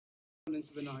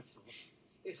into the Night Fort,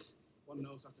 if one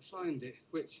knows how to find it,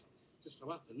 which just so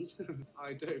happens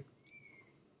I do.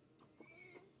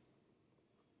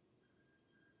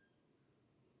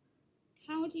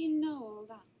 How do you know all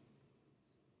that?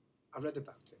 I read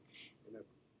about it in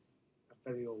a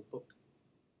very old book.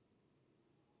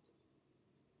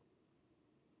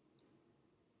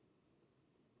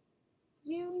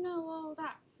 You know all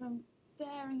that from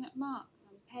staring at marks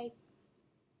on paper?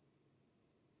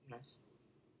 Yes.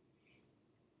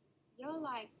 You're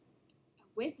like a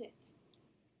wizard.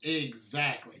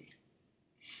 Exactly.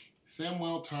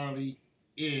 Samwell Tarly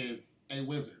is a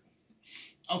wizard.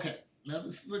 Okay, now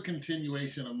this is a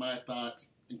continuation of my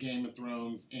thoughts on Game of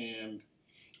Thrones, and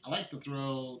I like to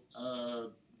throw a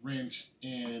wrench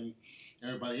in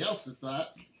everybody else's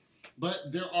thoughts,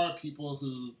 but there are people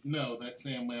who know that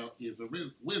Samwell is a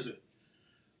wizard.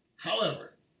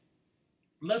 However,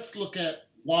 let's look at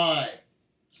why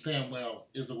Samwell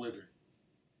is a wizard.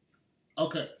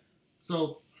 Okay,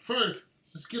 so first,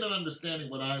 let's get an understanding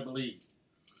what I believe.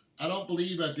 I don't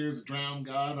believe that there's a drowned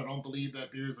god. I don't believe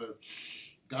that there's a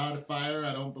god of fire.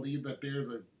 I don't believe that there's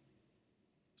a,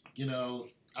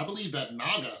 I believe that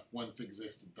Naga once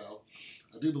existed, though.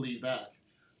 I do believe that.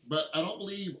 But I don't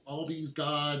believe all these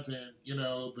gods and,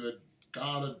 the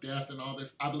god of death and all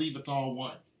this. I believe it's all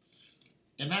one.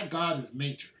 And that god is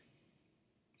nature.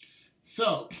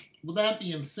 So, with that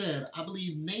being said, I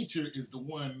believe nature is the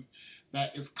one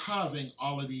that is causing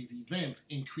all of these events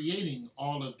and creating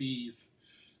all of these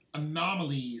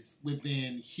anomalies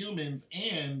within humans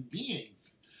and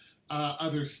beings,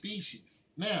 other species.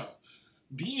 Now,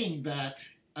 being that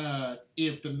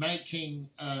if the Night King,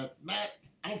 I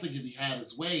don't think if he had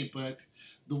his way, but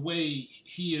the way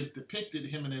he is depicted,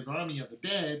 him and his army of the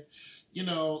dead,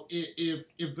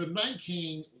 if the Night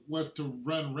King was to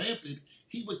run rampant,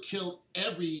 he would kill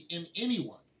every and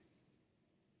anyone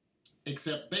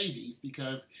except babies,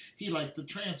 because he likes to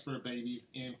transfer babies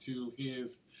into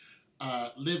his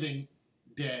living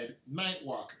dead Night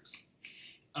Walkers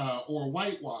or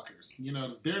White Walkers.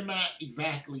 They're not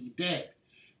exactly dead.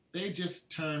 They just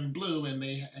turn blue, and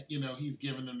he's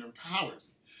giving them their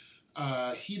powers.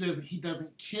 He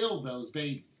doesn't kill those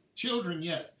babies. Children,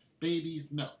 yes.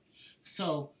 Babies, no.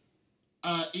 So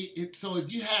so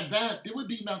if you had that, there would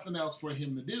be nothing else for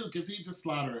him to do, because he'd just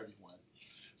slaughter everyone.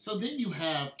 So then you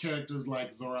have characters like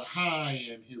Azor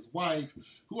Ahai and his wife,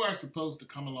 who are supposed to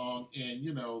come along and,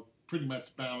 pretty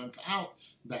much balance out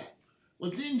that.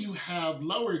 Well, then you have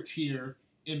lower tier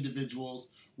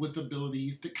individuals with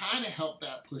abilities to kind of help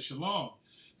that push along.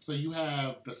 So you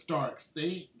have the Starks.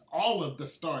 All of the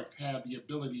Starks have the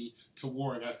ability to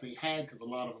warg. I say had because a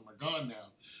lot of them are gone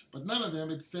now. But none of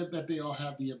them, it's said that they all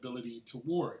have the ability to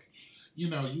warg. You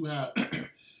have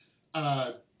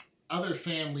other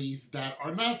families that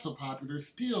are not so popular.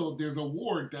 Still, there's a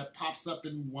warg that pops up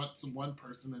in once one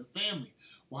person in family.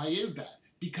 Why is that?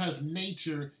 Because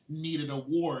nature needed a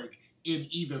warg in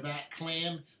either that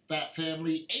clan, that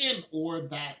family, and or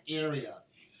that area.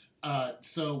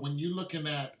 So when you're looking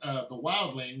at the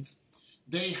Wildlings,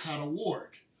 they had a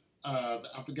warg.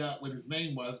 I forgot what his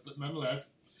name was, but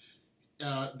nonetheless,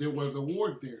 there was a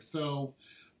warg there. So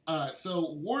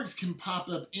wargs can pop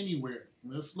up anywhere.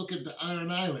 Let's look at the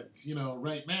Iron Islands.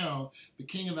 Right now, the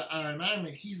king of the Iron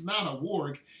Island, he's not a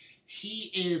warg.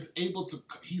 He's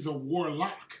a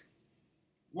warlock.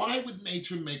 Why would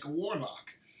nature make a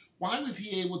warlock? Why was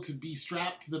he able to be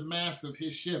strapped to the mast of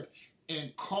his ship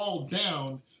and call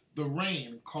down the rain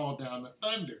and call down the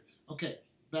thunder? Okay,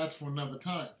 that's for another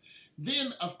time.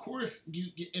 Then, of course,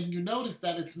 you notice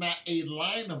that it's not a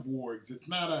line of wargs. It's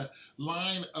not a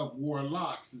line of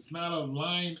warlocks. It's not a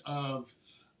line of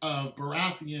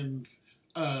Baratheons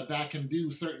that can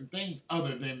do certain things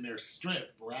other than their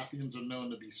strength. Baratheons are known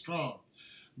to be strong.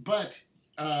 But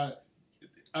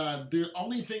the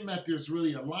only thing that there's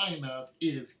really a line of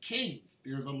is kings.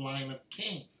 There's a line of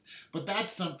kings. But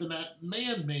that's something that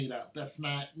man made up. That's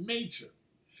not nature.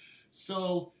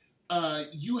 So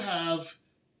you have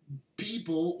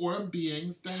people or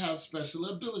beings that have special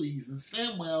abilities, and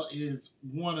Samwell is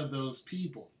one of those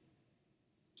people.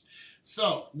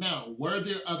 So, now, were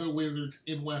there other wizards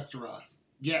in Westeros?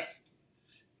 Yes.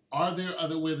 Are there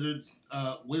other wizards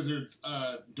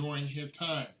during his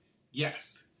time?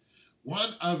 Yes.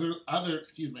 One other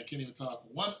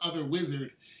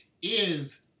wizard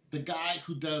is the guy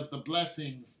who does the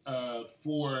blessings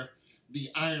for the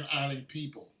Iron Island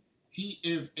people. He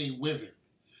is a wizard.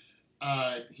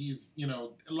 He's,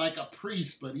 like a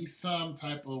priest, but he's some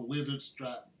type of wizard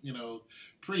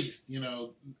priest.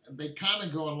 They kind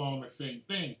of go along the same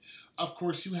thing. Of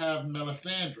course, you have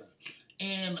Melisandre.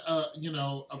 And,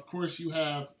 of course, you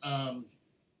have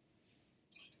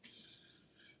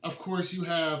of course, you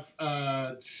have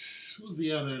who's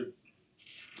the other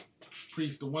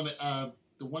priest? The one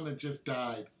that just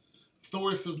died,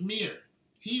 Thoris of Myr.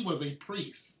 He was a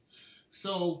priest.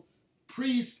 So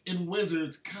priests and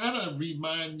wizards kind of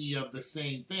remind me of the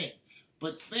same thing.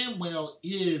 But Samwell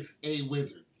is a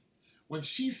wizard. When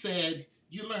she said,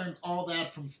 you learned all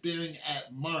that from staring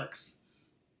at marks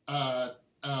on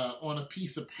a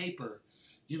piece of paper,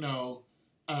 now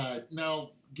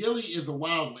Gilly is a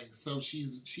wildling, so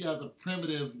she has a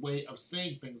primitive way of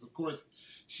saying things. Of course,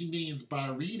 she means by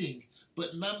reading,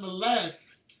 but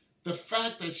nonetheless, the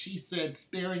fact that she said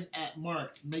staring at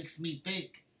marks makes me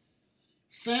think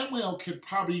Samwell could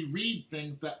probably read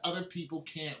things that other people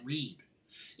can't read.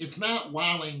 It's not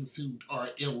wildlings who are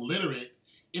illiterate.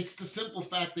 It's the simple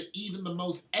fact that even the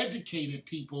most educated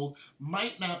people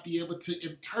might not be able to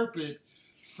interpret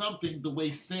something the way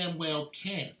Samwell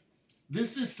can.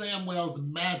 This is Samwell's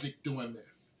magic doing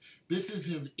this. This is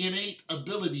his innate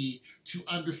ability to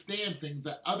understand things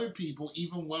that other people,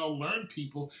 even well-learned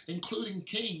people, including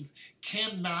kings,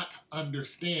 cannot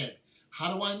understand.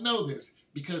 How do I know this?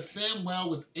 Because Samwell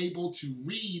was able to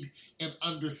read and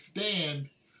understand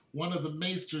one of the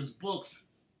Maester's books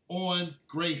on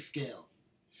grayscale.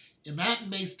 And that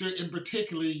Maester in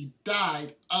particular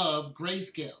died of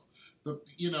grayscale.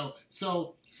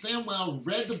 So Samwell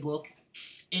read the book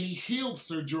and he healed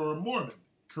Ser Jorah Mormont,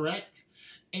 correct?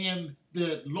 And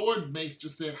the Lord Maester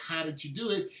said, how did you do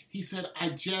it? He said, I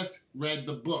just read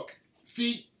the book.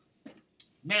 See,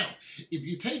 now, if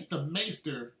you take the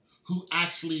Maester who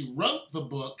actually wrote the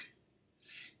book,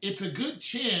 it's a good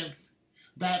chance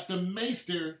that the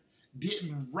Maester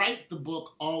didn't write the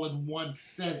book all in one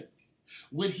setting.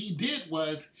 What he did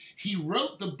was he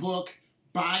wrote the book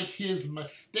by his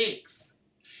mistakes.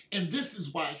 And this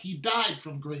is why he died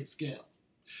from grayscale.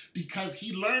 Because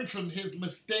he learned from his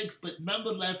mistakes, but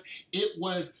nonetheless, it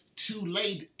was too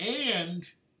late and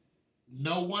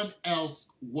no one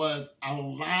else was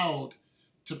allowed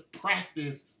to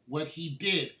practice what he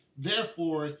did.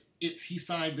 Therefore, he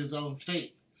signed his own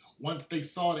fate. Once they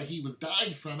saw that he was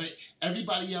dying from it,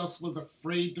 everybody else was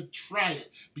afraid to try it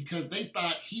because they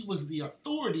thought he was the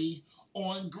authority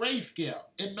on grayscale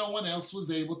and no one else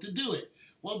was able to do it.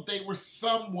 Well, they were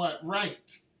somewhat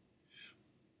right.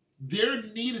 There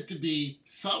needed to be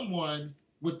someone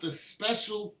with the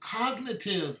special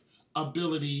cognitive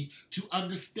ability to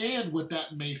understand what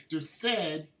that Maester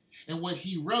said and what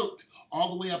he wrote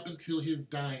all the way up until his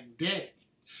dying day.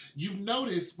 You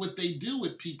notice what they do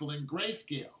with people in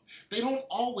grayscale. They don't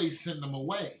always send them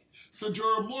away. So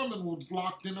Jorah Mormont was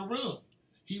locked in a room.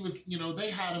 He was,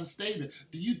 they had him stay there.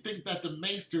 Do you think that the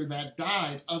Maester that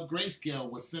died of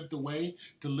grayscale was sent away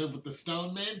to live with the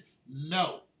Stone Men?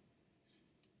 No.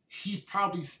 He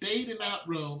probably stayed in that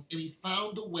room and he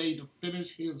found a way to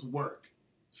finish his work.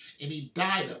 And he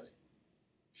died of it.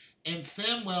 And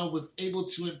Samwell was able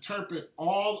to interpret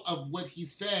all of what he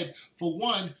said. For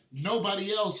one,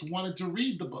 nobody else wanted to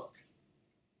read the book.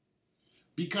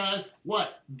 Because,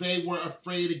 what? They were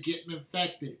afraid of getting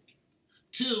infected.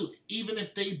 Two, even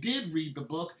if they did read the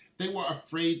book, they were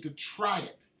afraid to try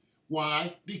it.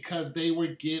 Why? Because they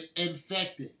would get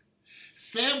infected.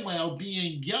 Samwell,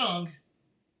 being young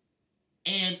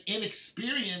and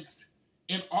inexperienced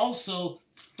and also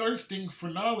thirsting for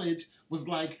knowledge, was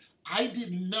like, I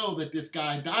didn't know that this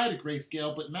guy died of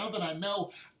grayscale, but now that I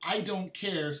know, I don't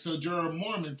care. So Jorah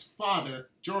Mormont's father,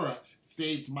 Jorah,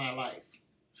 saved my life.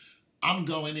 I'm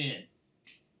going in.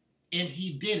 And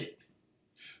he did it.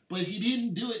 But he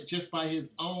didn't do it just by his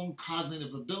own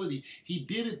cognitive ability. He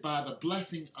did it by the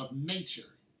blessing of nature.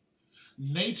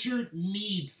 Nature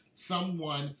needs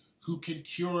someone who can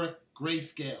cure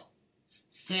grayscale.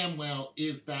 Samwell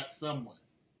is that someone.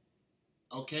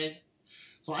 Okay?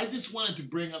 So I just wanted to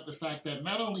bring up the fact that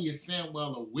not only is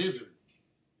Samwell a wizard,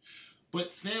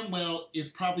 but Samwell is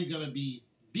probably going to be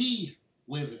the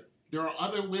wizard. There are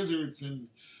other wizards and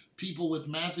people with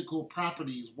magical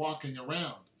properties walking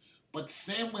around, but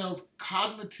Samwell's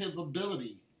cognitive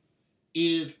ability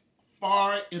is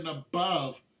far and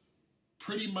above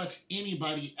pretty much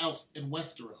anybody else in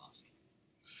Westeros.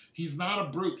 He's not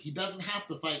a brute. He doesn't have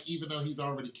to fight even though he's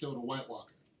already killed a White Walker.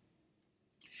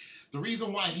 The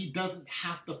reason why he doesn't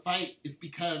have to fight is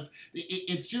because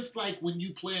it's just like when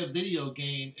you play a video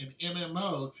game in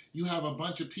MMO, you have a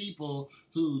bunch of people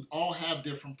who all have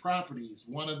different properties.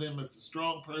 One of them is the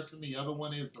strong person, the other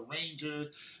one is the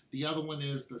ranger, the other one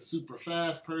is the super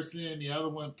fast person, the other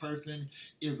one person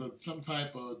is some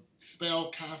type of spell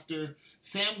caster.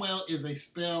 Samwell is a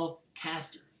spell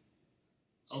caster.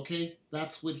 Okay?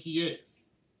 That's what he is.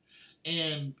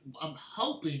 And I'm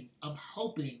hoping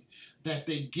that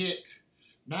they get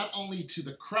not only to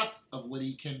the crux of what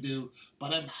he can do,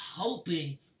 but I'm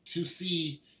hoping to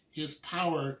see his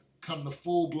power come to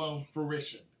full-blown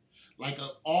fruition, like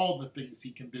all the things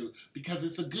he can do, because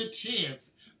it's a good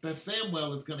chance that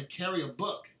Samwell is going to carry a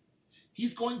book.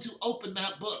 He's going to open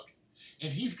that book,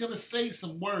 and he's going to say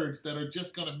some words that are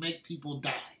just going to make people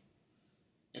die.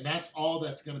 And that's all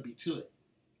that's going to be to it.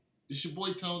 This your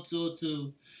boy Tone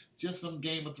 202. Just some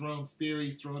Game of Thrones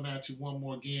theory thrown at you one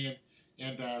more again.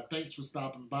 And thanks for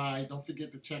stopping by. Don't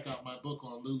forget to check out my book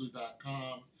on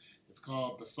Lulu.com. It's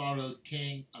called The Sorrowed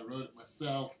King. I wrote it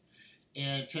myself.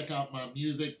 And check out my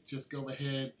music. Just go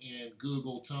ahead and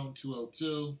Google Tone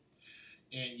 202.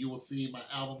 And you will see my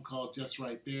album called Just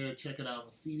Right There. Check it out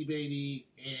on CD Baby.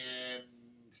 And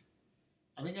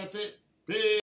I think that's it. Peace.